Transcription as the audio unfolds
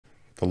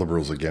The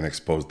Liberals again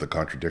exposed the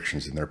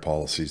contradictions in their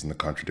policies and the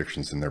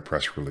contradictions in their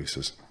press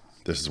releases.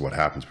 This is what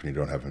happens when you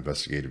don't have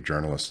investigative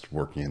journalists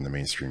working in the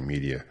mainstream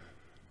media.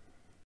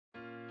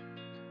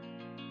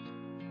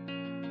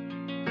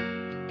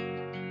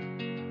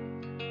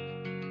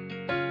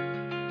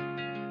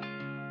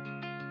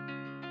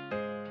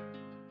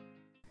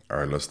 All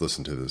right, let's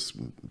listen to this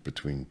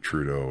between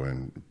Trudeau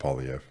and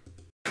Poilievre.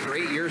 For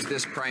 8 years,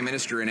 this Prime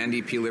Minister and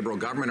NDP Liberal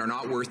government are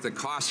not worth the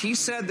cost. He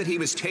said that he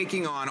was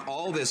taking on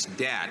all this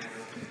debt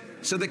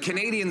so that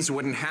Canadians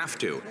wouldn't have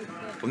to.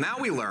 Well, now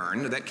we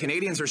learn that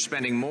Canadians are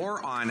spending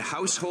more on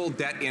household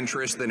debt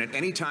interest than at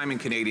any time in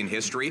Canadian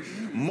history,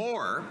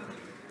 more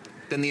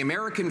than the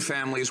American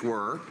families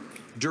were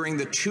during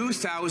the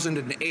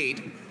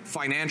 2008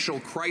 financial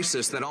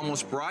crisis that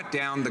almost brought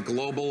down the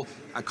global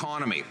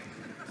economy.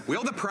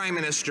 Will the Prime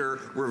Minister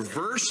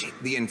reverse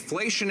the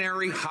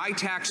inflationary high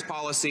tax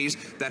policies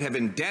that have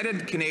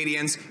indebted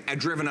Canadians and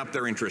driven up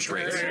their interest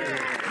rates?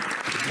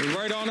 The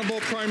Right Honourable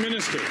Prime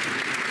Minister.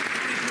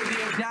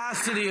 The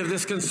audacity of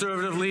this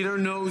Conservative leader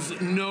knows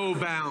no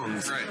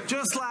bounds. Right.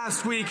 Just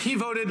last week, he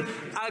voted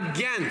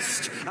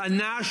against a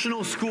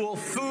national school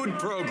food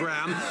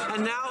program,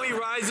 and now he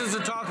rises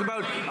to talk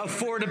about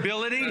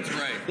affordability. That's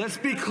right. Let's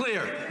be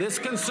clear. This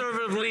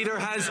Conservative leader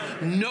has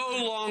no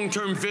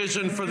long-term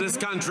vision for this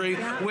country,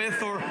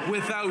 with or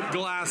without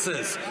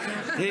glasses.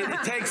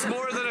 It takes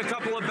more than a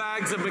couple of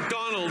bags of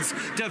McDonald's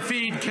to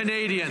feed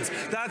Canadians.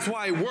 That's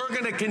why we're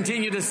going to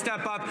continue to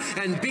step up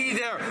and be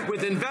there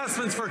with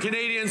investments for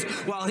Canadians,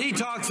 while he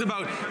talks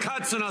about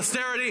cuts and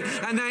austerity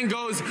and then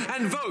goes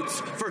and votes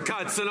for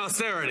cuts and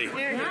austerity.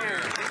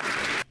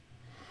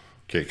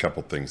 Okay, a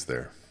couple things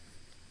there.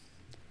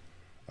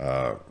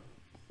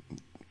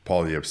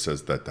 Poilievre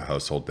says that the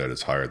household debt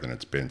is higher than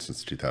it's been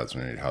since the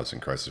 2008 housing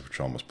crisis, which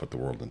almost put the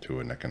world into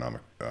an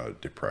economic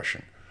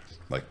depression,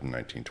 like the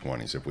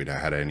 1920s. If we'd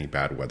had any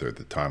bad weather at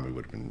the time, we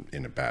would have been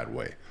in a bad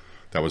way.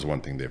 That was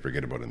one thing they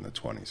forget about in the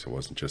 20s. It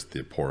wasn't just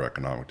the poor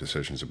economic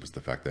decisions. It was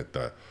the fact that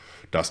the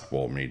Dust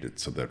Bowl made it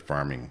so that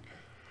farming,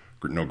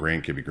 no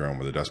grain could be grown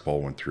where the Dust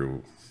Bowl went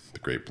through the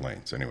Great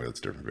Plains. Anyway, that's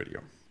a different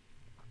video.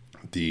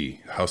 The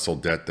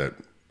household debt that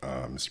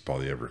Mr.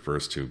 Poilievre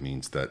refers to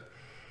means that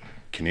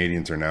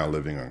Canadians are now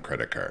living on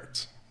credit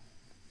cards,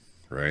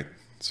 right?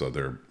 So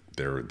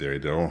they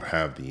don't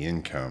have the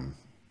income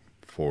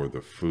for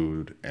the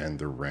food and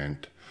the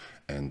rent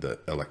and the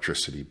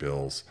electricity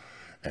bills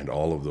and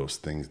all of those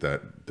things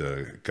that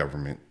the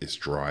government is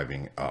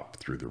driving up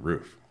through the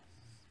roof.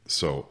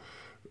 So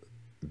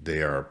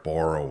they are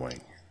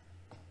borrowing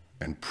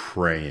and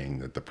praying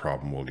that the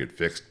problem will get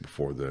fixed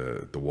before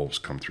the wolves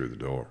come through the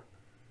door.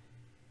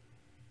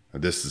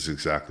 And this is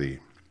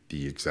exactly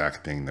the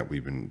exact thing that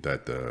we've been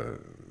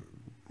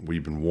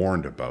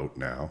warned about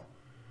now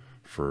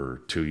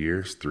for 2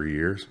 years, 3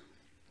 years.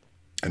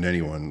 And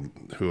anyone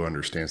who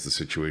understands the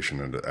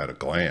situation at a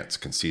glance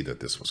can see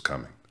that this was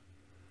coming.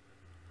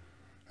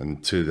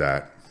 And to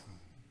that,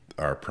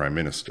 our Prime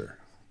Minister,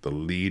 the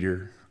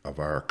leader of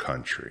our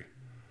country,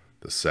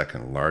 the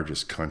second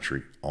largest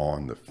country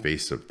on the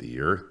face of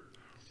the earth,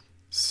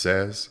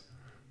 says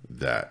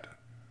that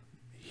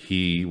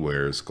he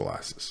wears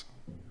glasses.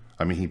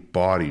 I mean, he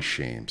body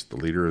shames the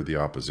leader of the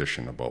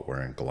opposition about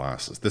wearing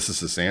glasses. This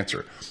is his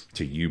answer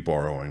to you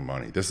borrowing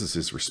money. This is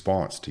his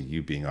response to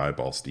you being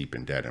eyeballs deep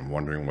in debt and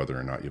wondering whether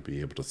or not you'll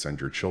be able to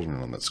send your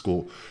children on that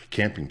school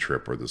camping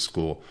trip or the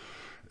school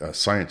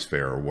science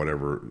fair or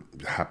whatever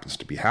happens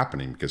to be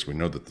happening, because we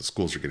know that the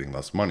schools are getting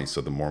less money.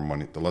 So the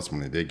less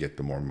money they get,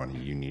 the more money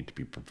you need to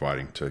be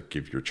providing to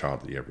give your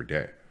child the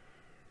everyday.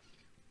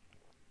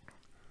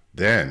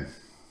 Then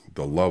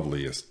the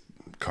loveliest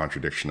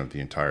contradiction of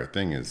the entire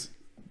thing is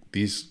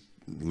these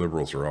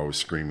Liberals are always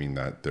screaming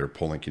that they're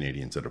pulling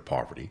Canadians out of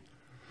poverty,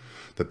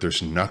 that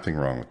there's nothing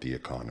wrong with the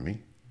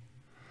economy,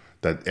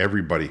 that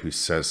everybody who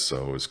says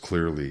so is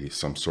clearly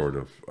some sort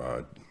of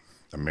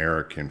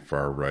American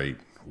far-right,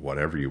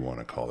 whatever you want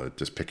to call it.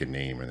 Just pick a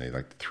name and they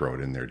like to throw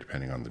it in there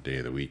depending on the day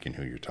of the week and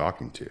who you're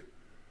talking to.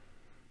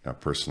 Now,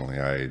 personally,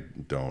 I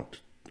don't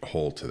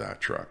hold to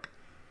that truck.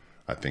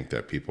 I think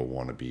that people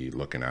want to be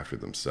looking after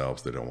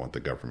themselves. They don't want the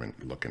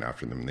government looking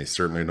after them. And they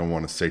certainly don't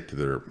want to say to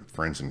their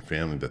friends and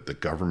family that the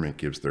government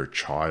gives their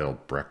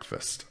child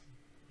breakfast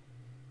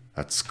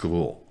at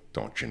school,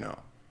 don't you know?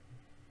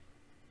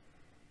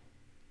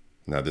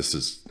 Now, this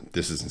is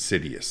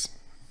insidious,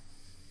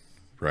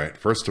 right?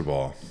 First of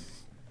all,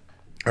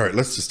 right,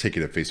 let's just take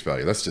it at face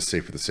value. Let's just say,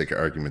 for the sake of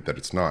argument, that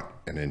it's not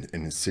an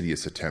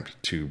insidious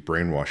attempt to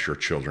brainwash your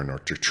children or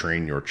to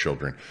train your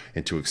children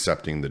into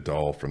accepting the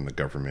doll from the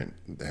government,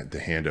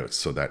 the handouts,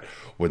 so that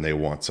when they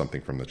want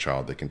something from the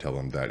child, they can tell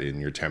them that in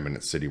your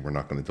 10-minute city, we're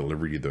not going to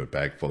deliver you the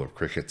bag full of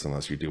crickets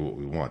unless you do what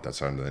we want. That's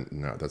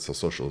how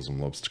socialism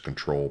loves to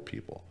control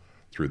people,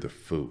 through the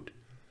food.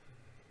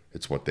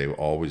 It's what they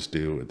always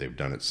do. They've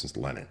done it since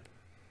Lenin.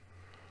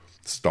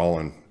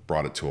 Stalin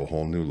brought it to a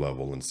whole new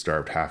level and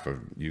starved half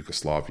of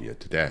Yugoslavia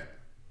to death,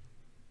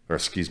 or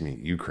excuse me,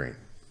 Ukraine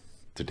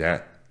to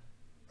death.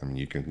 I mean,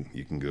 you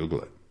can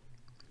Google it.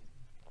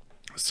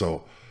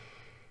 So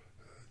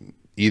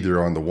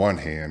either on the one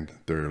hand,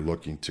 they're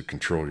looking to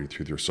control you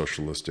through their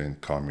socialist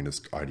and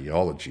communist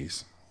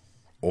ideologies,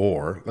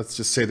 or let's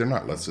just say they're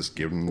not. Let's just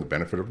give them the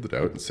benefit of the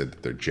doubt and say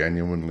that they're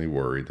genuinely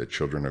worried that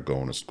children are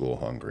going to school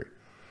hungry.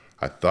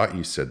 I thought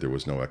you said there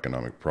was no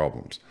economic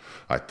problems.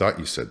 I thought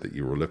you said that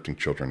you were lifting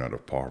children out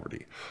of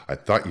poverty. I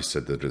thought you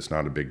said that it's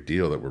not a big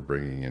deal that we're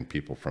bringing in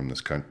people from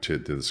this to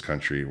this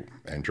country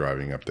and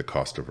driving up the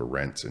cost of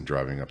rents and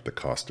driving up the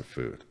cost of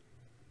food.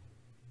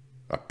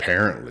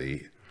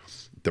 Apparently,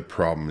 the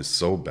problem is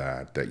so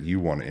bad that you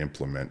want to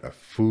implement a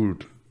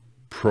food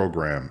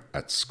program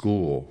at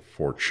school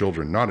for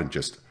children, not in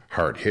just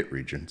hard hit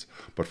regions,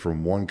 but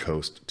from one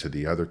coast to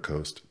the other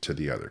coast to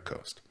the other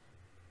coast.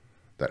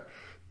 That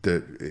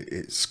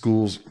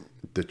schools,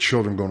 the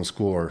children going to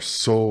school are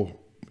so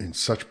in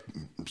such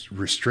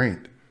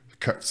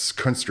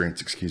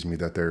constraints, excuse me,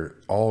 that they're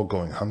all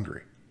going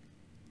hungry.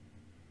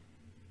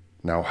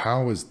 Now,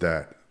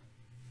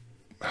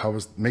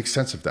 make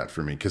sense of that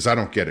for me? Because I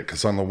don't get it.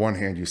 Because on the one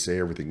hand, you say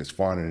everything is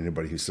fine, and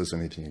anybody who says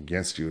anything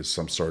against you is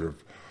some sort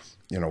of,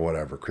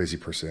 whatever, crazy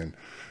person.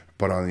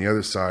 But on the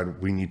other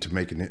side, we need to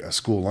make a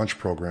school lunch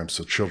program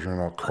so children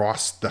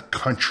across the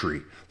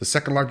country, the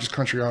second largest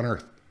country on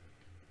earth,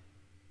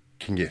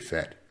 can get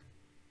fed.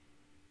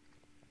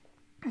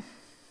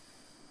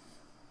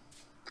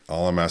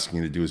 All I'm asking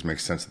you to do is make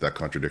sense of that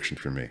contradiction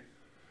for me.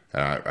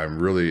 I'm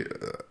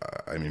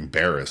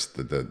embarrassed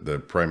that the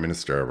Prime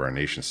Minister of our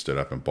nation stood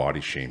up and body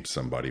shamed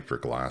somebody for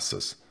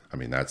glasses. I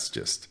mean, that's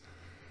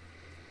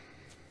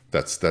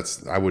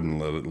I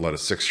wouldn't let a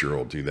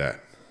 6-year-old do that.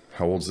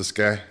 How old's this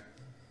guy?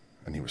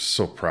 And he was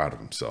so proud of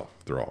himself.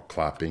 They're all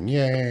clapping,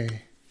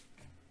 yay.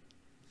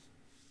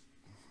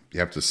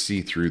 You have to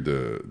see through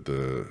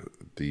the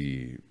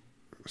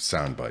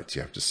sound bites.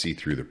 You have to see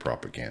through the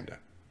propaganda.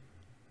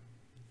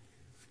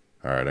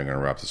 All right, I'm going to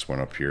wrap this one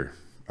up here.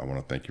 I want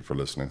to thank you for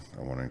listening.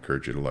 I want to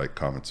encourage you to like,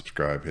 comment,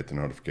 subscribe, hit the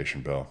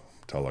notification bell,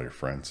 tell all your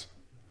friends.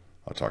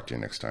 I'll talk to you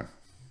next time.